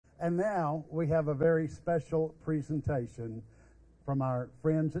And now we have a very special presentation from our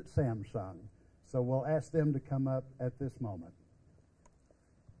friends at Samsung. So we'll ask them to come up at this moment.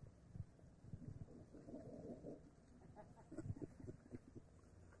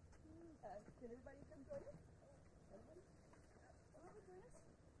 Can everybody come join us? Everybody? Come over, join us.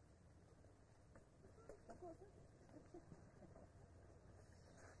 Come closer.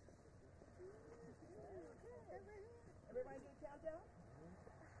 Everybody do a countdown?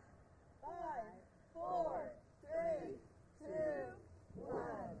 5, 4, 3, 2, 1.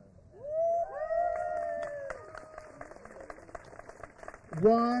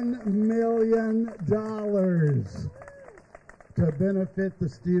 $1 million to benefit the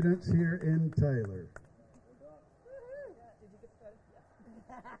students here in Taylor. Did you get started?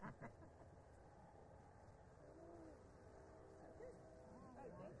 Yeah.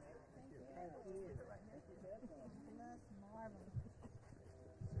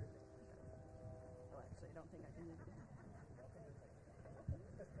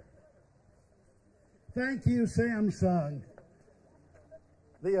 Thank you, Samsung.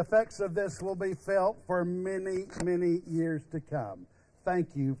 The effects of this will be felt for many, many years to come.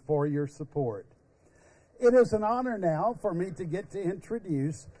 Thank you for your support. It is an honor now for me to get to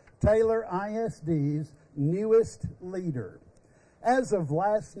introduce Taylor ISD's newest leader. As of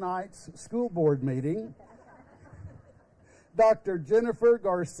last night's school board meeting, Dr. Jennifer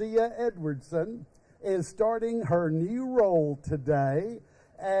Garcia Edwardson is starting her new role today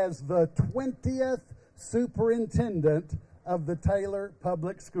as the 20th superintendent of the Taylor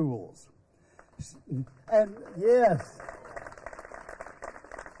Public Schools. And yes,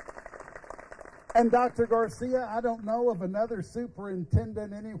 and Dr. Garcia, I don't know of another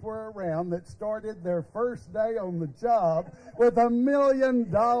superintendent anywhere around that started their first day on the job with $1 million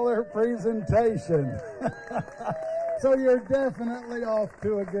presentation. So you're definitely off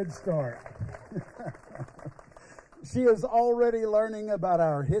to a good start. She is already learning about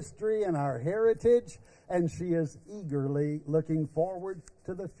our history and our heritage, and she is eagerly looking forward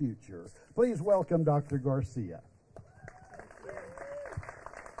to the future. Please welcome Dr. Garcia.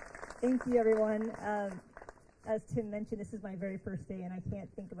 Thank you, everyone. As Tim mentioned, this is my very first day, and I can't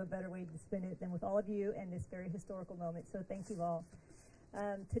think of a better way to spend it than with all of you and this very historical moment, so thank you all.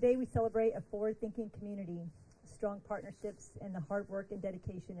 Today we celebrate a forward-thinking community, strong partnerships, and the hard work and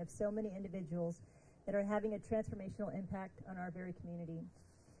dedication of so many individuals that are having a transformational impact on our very community.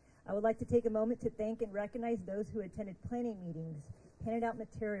 I would like to take a moment to thank and recognize those who attended planning meetings, handed out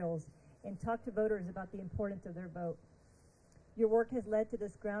materials, and talked to voters about the importance of their vote. Your work has led to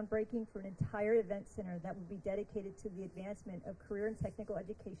this groundbreaking for an entire event center that will be dedicated to the advancement of career and technical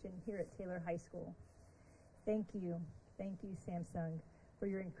education here at Taylor High School. Thank you, Samsung, for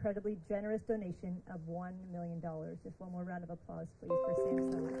your incredibly generous donation of $1 million. Just one more round of applause, please, for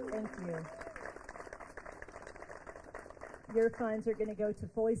Samsung. Thank you. Your funds are going to go to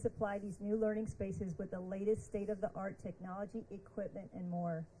fully supply these new learning spaces with the latest state-of-the-art technology, equipment, and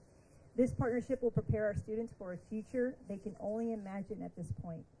more. This partnership will prepare our students for a future they can only imagine at this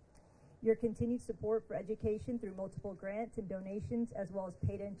point. Your continued support for education through multiple grants and donations, as well as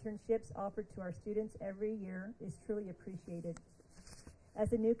paid internships offered to our students every year, is truly appreciated.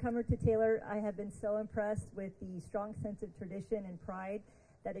 As a newcomer to Taylor, I have been so impressed with the strong sense of tradition and pride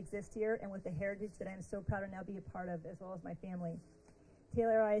that exists here, and with the heritage that I'm so proud to now be a part of, as well as my family.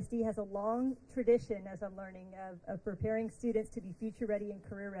 Taylor ISD has a long tradition, as I'm learning, of preparing students to be future ready and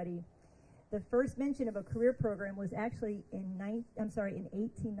career ready. The first mention of a career program was actually in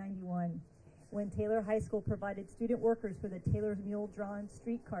 1891, when Taylor High School provided student workers for the Taylor's mule-drawn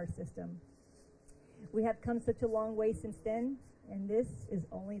streetcar system. We have come such a long way since then, and this is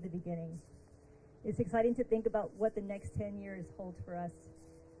only the beginning. It's exciting to think about what the next 10 years holds for us.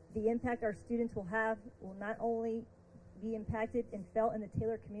 The impact our students will have will not only be impacted and felt in the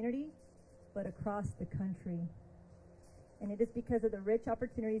Taylor community, but across the country. And it is because of the rich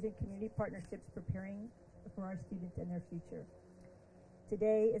opportunities and community partnerships preparing for our students and their future.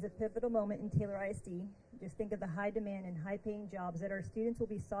 Today is a pivotal moment in Taylor ISD. Just think of the high demand and high paying jobs that our students will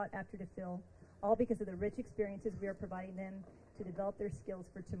be sought after to fill, all because of the rich experiences we are providing them to develop their skills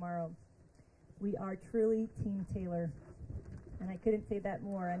for tomorrow. We are truly Team Taylor. And I couldn't say that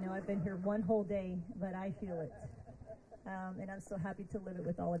more. I know I've been here one whole day, but I feel it. And I'm so happy to live it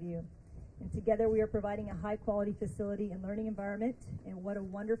with all of you. And together we are providing a high-quality facility and learning environment, and what a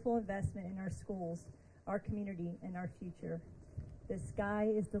wonderful investment in our schools, our community, and our future. The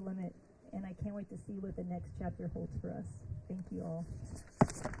sky is the limit, and I can't wait to see what the next chapter holds for us. Thank you all.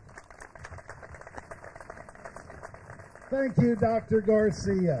 Thank you, Dr.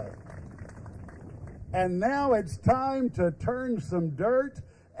 Garcia. And now it's time to turn some dirt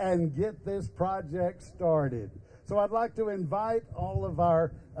and get this project started. So I'd like to invite all of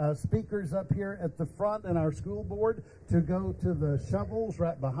our speakers up here at the front and our school board to go to the shovels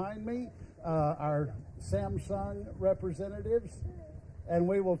right behind me, our Samsung representatives, and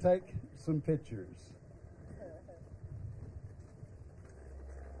we will take some pictures.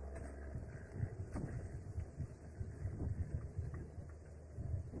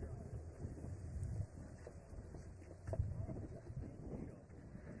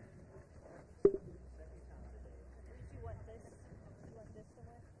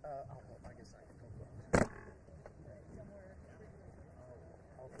 I guess I can go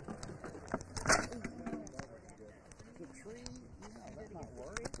the tree, that might work.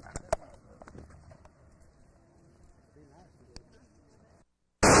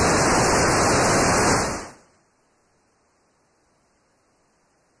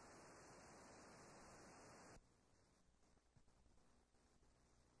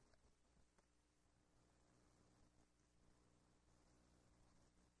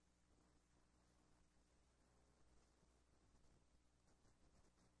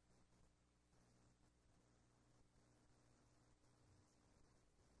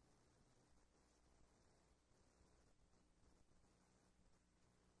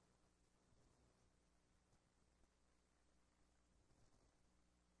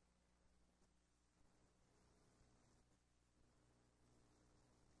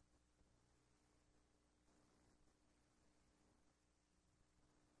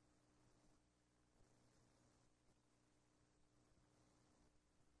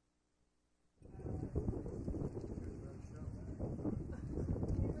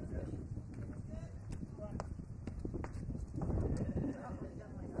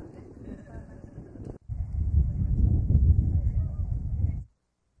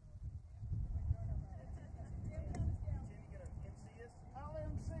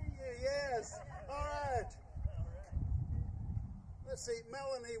 Let's see,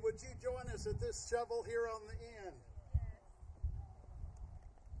 Melanie, would you join us at this shovel here on the end?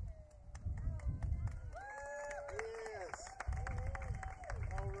 Yes.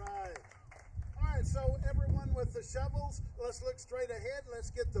 All right. All right, so everyone with the shovels, let's look straight ahead.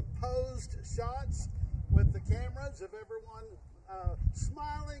 Let's get the posed shots with the cameras of everyone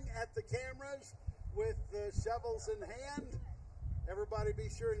smiling at the cameras with the shovels in hand. Everybody be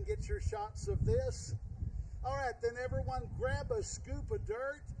sure and get your shots of this. All right, then everyone grab a scoop of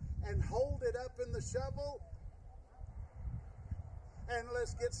dirt and hold it up in the shovel. And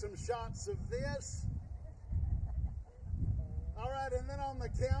let's get some shots of this. All right, and then on the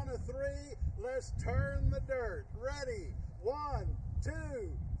count of three, let's turn the dirt. Ready? 1, 2,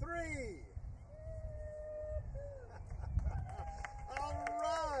 3. All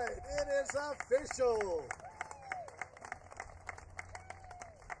right, it is official.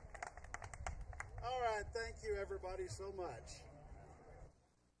 All right, thank you everybody so much.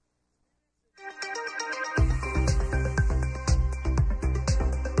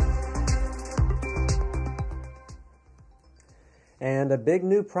 And a big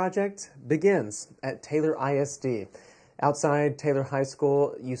new project begins at Taylor ISD. Outside Taylor High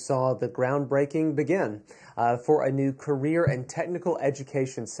School, you saw the groundbreaking begin for a new career and technical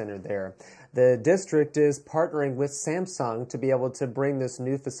education center there. The district is partnering with Samsung to be able to bring this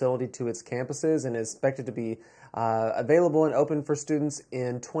new facility to its campuses and is expected to be available and open for students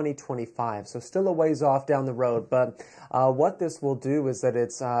in 2025. So still a ways off down the road, but what this will do is that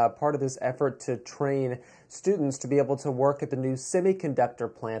it's part of this effort to train students to be able to work at the new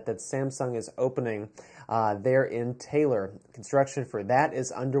semiconductor plant that Samsung is opening there in Taylor. Construction for that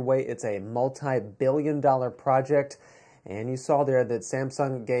is underway. It's a multi-billion-dollar project. And you saw there that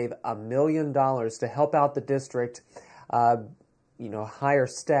Samsung gave $1 million to help out the district, hire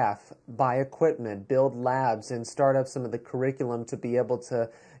staff, buy equipment, build labs, and start up some of the curriculum to be able to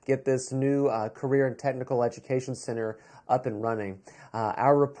get this new career and technical education center up and running.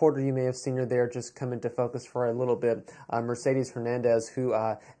 Our reporter, you may have seen her there, just come into focus for a little bit, Mercedes Hernandez, who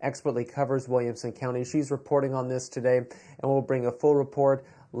expertly covers Williamson County. She's reporting on this today, and we'll bring a full report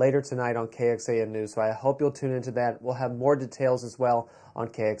later tonight on KXAN News. So I hope you'll tune into that. We'll have more details as well on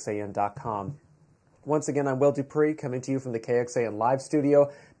KXAN.com. Once again, I'm Will Dupree, coming to you from the KXAN Live Studio.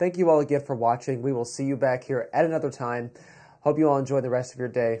 Thank you all again for watching. We will see you back here at another time. Hope you all enjoy the rest of your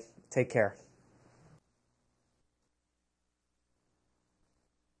day. Take care.